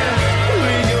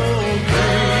with your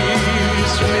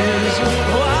Christmas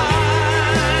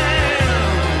wine.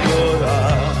 But I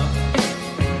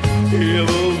hear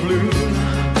the blue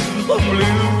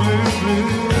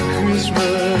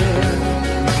Christmas.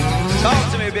 Talk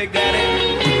to me, Big Daddy.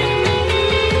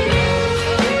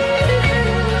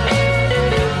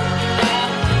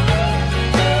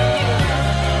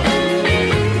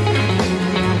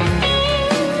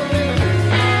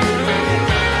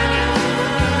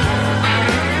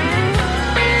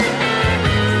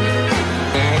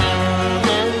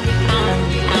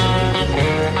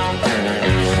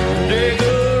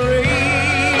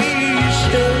 Decorations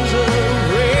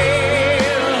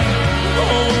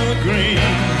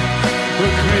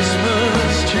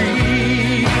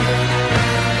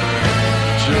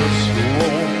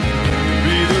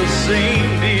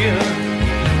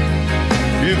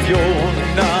if you're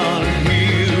not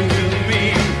here with me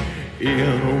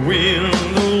in a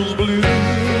window's blue.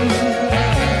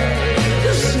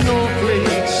 The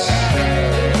snowflakes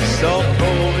stop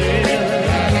falling.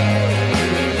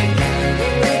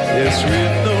 Yes,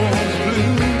 with those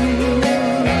blue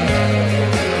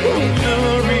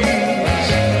memories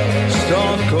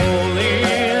start calling.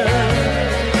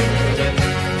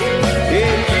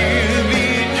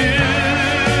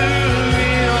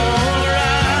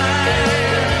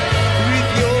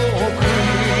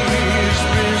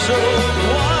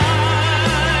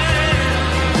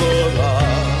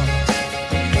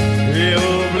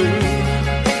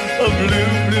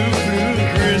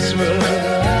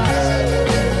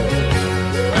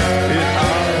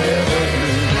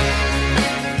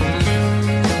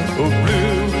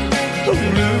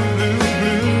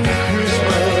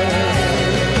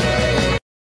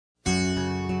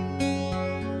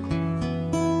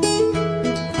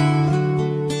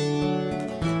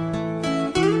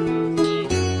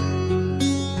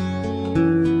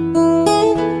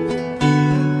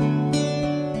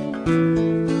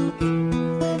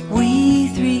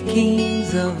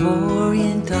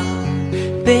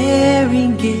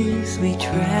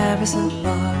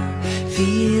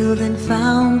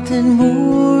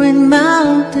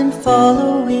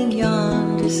 Following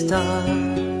yonder star,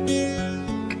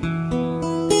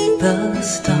 the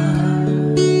star.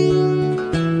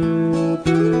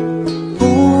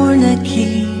 Born a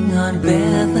king on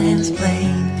Bethlehem's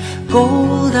plain,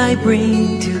 gold I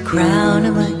bring to crown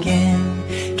him again.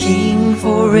 King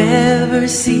forever,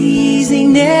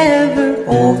 ceasing never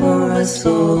over us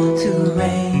all to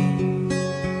reign.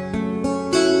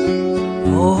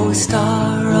 Oh,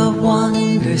 star of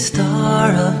wonder,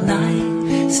 star of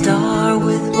night, star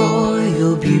with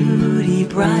royal beauty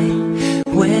bright,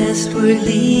 westward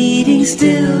leading,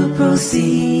 still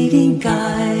proceeding,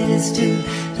 guide us to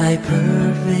thy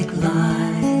perfect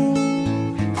light.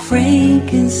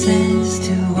 Frankincense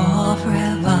to offer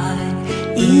have I,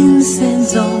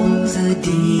 incense owns the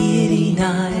deity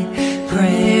nigh,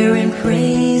 prayer and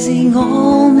praising,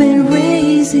 all men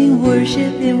raising,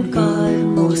 worship him God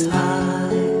most high.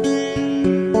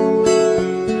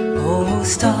 Oh,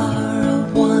 star,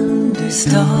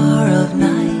 star of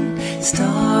night,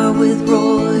 star with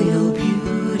royal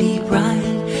beauty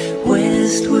bright,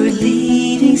 westward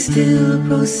leading, still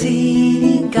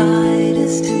proceeding, guide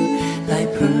us to thy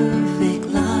perfect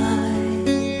light.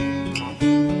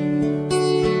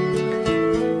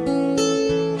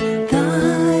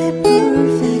 Thy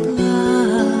perfect light.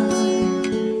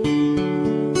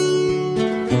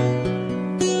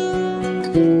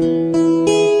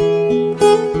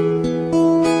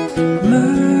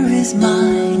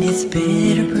 Mine, its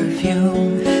bitter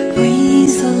perfume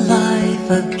breathes the life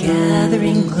of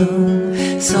gathering gloom,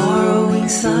 sorrowing,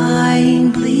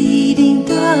 sighing, bleeding,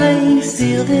 dying,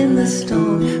 sealed in the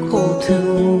stone cold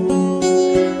tomb.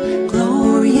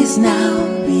 Glorious now,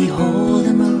 behold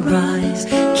him arise,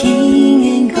 King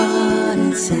and God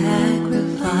and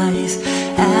sacrifice.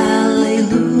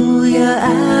 Alleluia,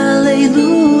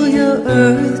 alleluia,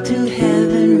 earth to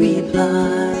heaven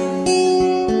replies.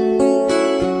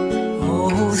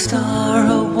 Star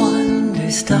of wonder,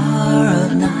 star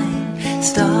of night,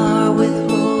 star with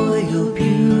royal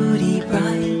beauty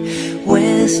bright,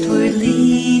 westward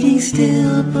leading,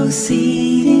 still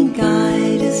proceeding,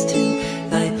 guide us to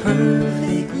thy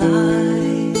perfect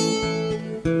light.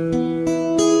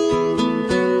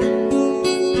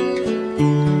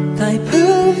 Thy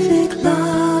perfect light.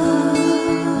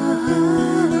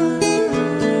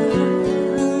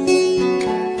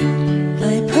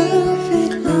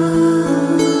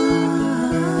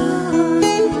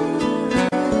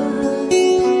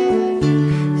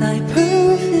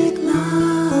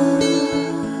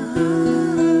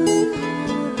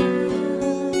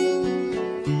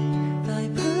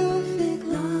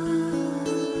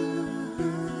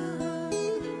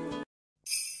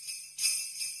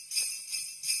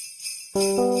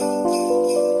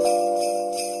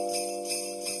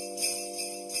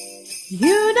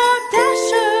 You know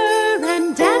Dasher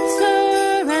and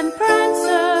Dancer and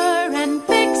Prancer and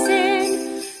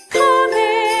Vixen,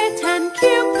 Comet and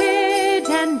Cupid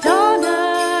and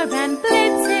Donner and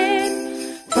Blitzen.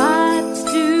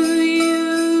 But do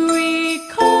you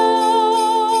recall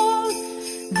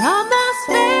the most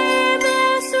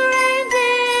famous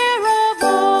reindeer of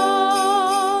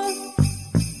all?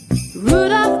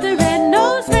 Rudolph the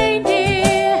red-nosed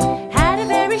reindeer had a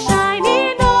very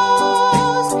shiny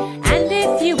nose, and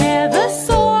if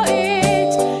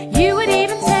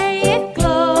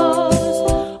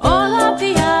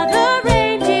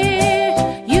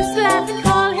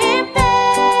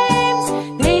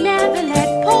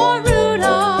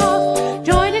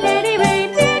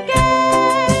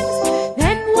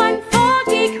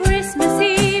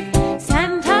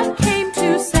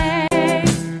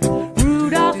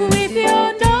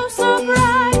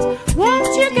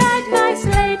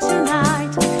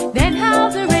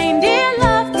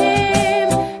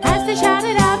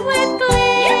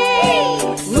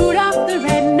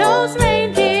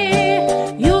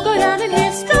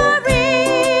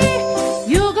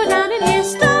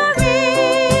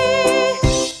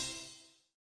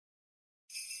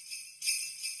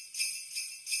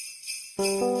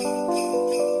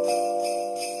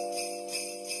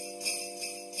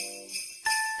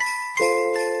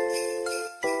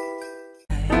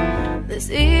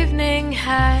evening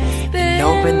has been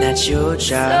hoping that you'll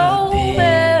drop so in.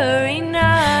 very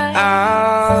nice.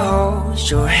 I'll hold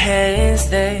your hands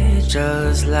there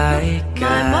just like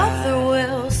My mother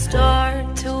will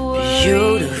start to worry.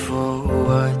 Beautiful,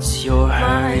 what's your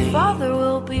hurry? My father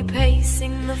will be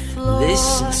pacing the floor.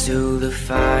 Listen to the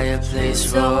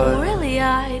fireplace roar. So really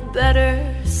I'd better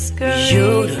scurry.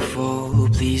 Beautiful,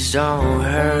 please don't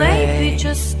hurry. Maybe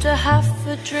just a half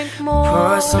a drink more.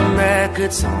 Pour some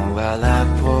records on while I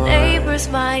pour. Neighbors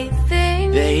might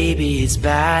think, baby, it's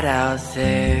bad out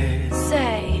there.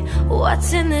 Say,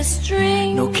 what's in this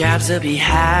drink? No cabs to be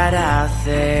had out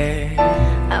there.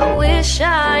 I wish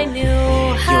I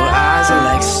knew how your eyes are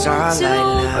like starlight to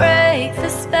now. break the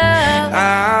spell.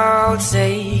 I'll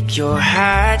take your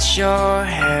hat, your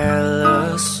hair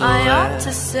looks so I ought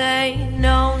to say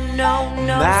no, no,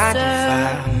 no, mind sir. if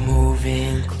I'm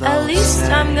moving closer? At least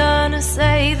I'm gonna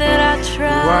say that I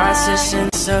tried. What's the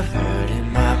sense of hurting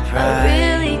my pride? I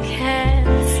really can't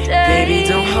stay. Baby,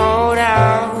 don't hold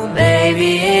out.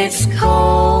 Baby, it's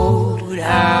cold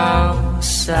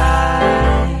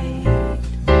outside.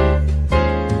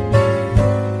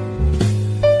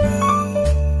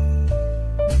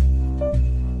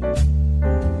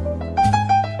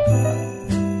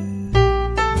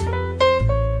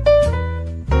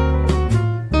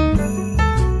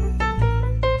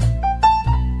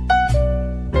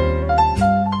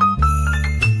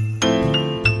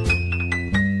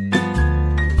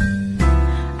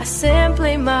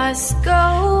 Must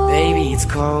go. Baby, it's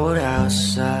cold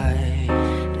outside.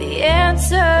 The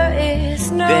answer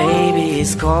is no. Baby,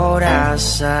 it's cold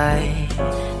outside.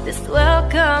 This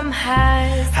welcome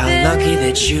has how been lucky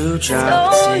that you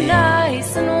dropped so in.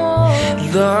 Nice and warm.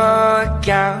 Look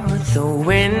out the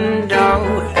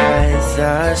window at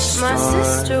the store. My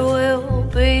sister will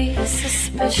be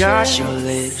suspicious. Gosh, your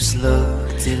lips look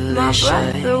delicious.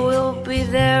 My brother will be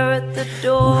there at the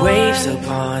door. Waves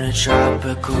upon a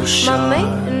tropical shore. My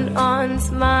maiden aunt's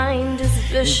mind is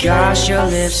vicious. Gosh, your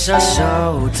lips are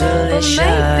so delicious.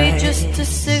 But maybe just a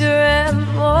cigarette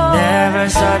more. Never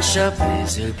such a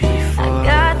blizzard before. I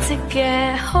got to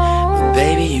get home.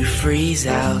 Baby, you freeze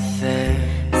out there.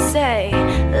 Say,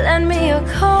 lend me a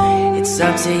comb. It's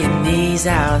up to your knees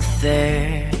out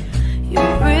there.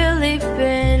 You've really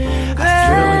been great. I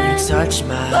thrill when you touch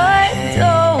my But head.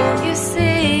 don't you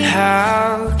see?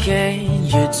 How can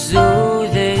you do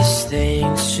this thing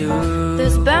too?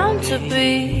 There's bound to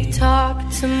be talk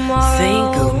tomorrow.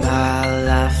 Think of my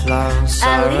lifelong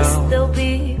sorrow. At least there'll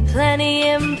be plenty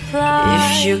implied.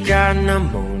 If you got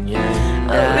pneumonia, I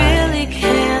really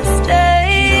can't stay.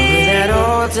 Lay that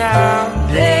all down.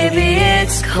 Baby,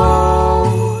 it's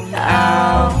cold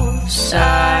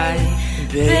outside.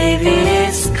 Baby,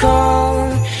 it's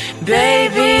cold.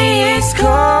 Baby, it's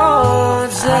cold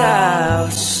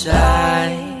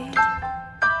outside.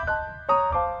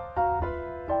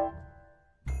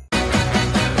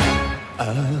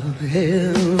 I'll have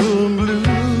blue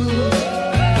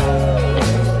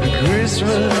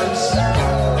Christmas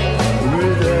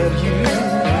without you.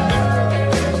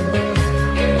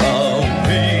 I'll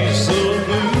be so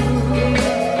blue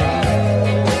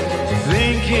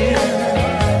thinking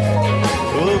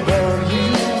about you.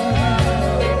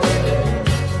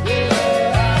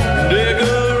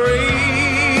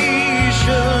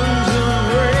 Decorations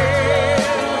of red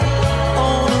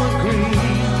on a green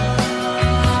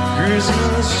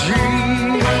Christmas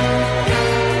tree.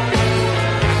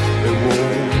 It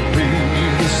won't be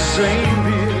the same,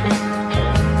 dear,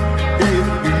 if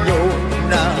you're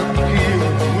not here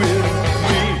with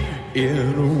me. In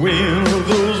a wind of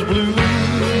those blue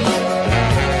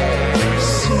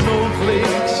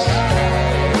snowflakes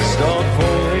start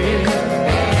falling.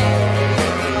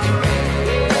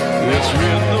 It's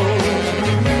when those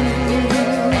blue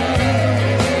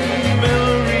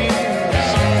memories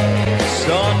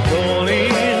start calling.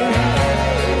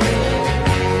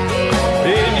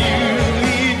 And you'll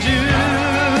be doing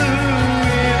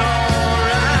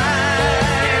alright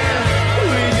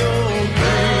with your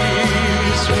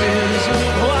Christmas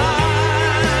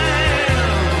wine.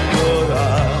 But I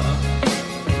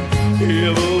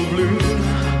have a blue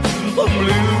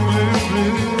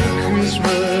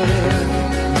Christmas.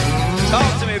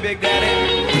 Talk to me, Big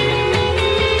Daddy.